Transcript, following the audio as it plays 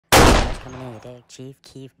coming in, you dig? Chief,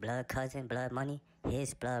 Keef, blood cousin, blood money.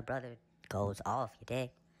 His blood brother goes off, you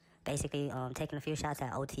dig? Basically, taking a few shots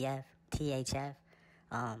at OTF, THF,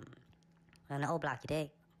 on the old block, you dig?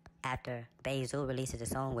 After BayZoo releases a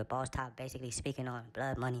song with Boss Top basically speaking on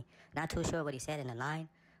blood money. Not too sure what he said in the line,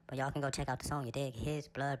 but y'all can go check out the song, you dig? His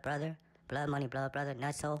blood brother, blood money, blood brother,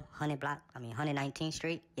 Nutso, 119th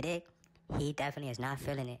Street, you dig? He definitely is not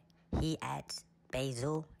feeling it. He adds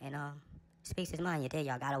BayZoo and speaks his mind, you dig?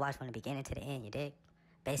 Y'all gotta watch from the beginning to the end, you dig?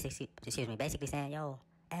 Basically saying, yo,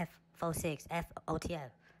 F46, F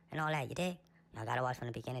OTF, and all that, you dig? Y'all gotta watch from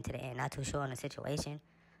the beginning to the end. Not too sure on the situation,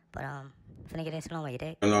 but finna get into it, you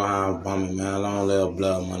dig? You know how I'm bumming, man. I don't live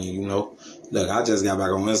blood money, you know. Look, I just got back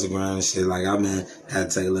on Instagram and shit. Like, I, man, had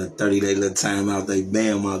to take a little 30-day little time out. They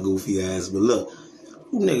banned my goofy ass. But look,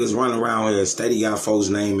 you niggas running around here steady got folks'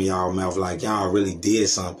 name in y'all mouth like y'all really did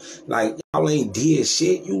something. Like, y'all ain't did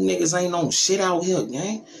shit. You niggas ain't on shit out here,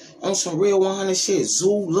 gang. On some real 100 shit.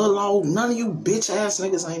 Zoo, Lil Law, none of you bitch ass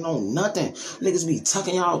niggas ain't on nothing. Niggas be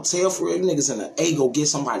tucking y'all tail for real. Niggas in the A go get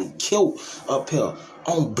somebody killed up here.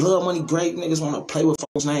 On blood money grave, niggas want to play with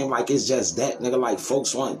folks' name like it's just that, nigga. Like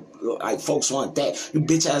folks want that. You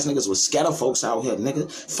bitch ass niggas was scatter folks out here,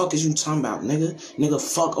 nigga. Fuck is you talking about, nigga? Nigga,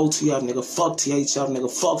 fuck OTF, nigga. Fuck THF, nigga.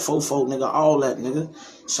 Fuck Fofo, nigga. All that, nigga.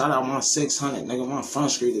 Shout out my 600, nigga. My front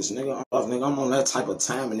street is, nigga. I'm on that type of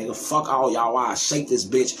time, and nigga, fuck all y'all. I shake this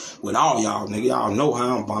bitch with all y'all, nigga. Y'all know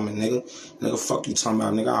how I'm bombing, nigga. Nigga, fuck you talking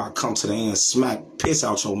about, nigga. I'll come to the end, smack piss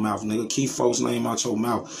out your mouth, nigga. Keep folks' name out your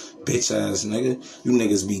mouth, bitch ass, nigga. You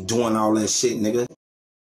niggas be doing all that shit, nigga.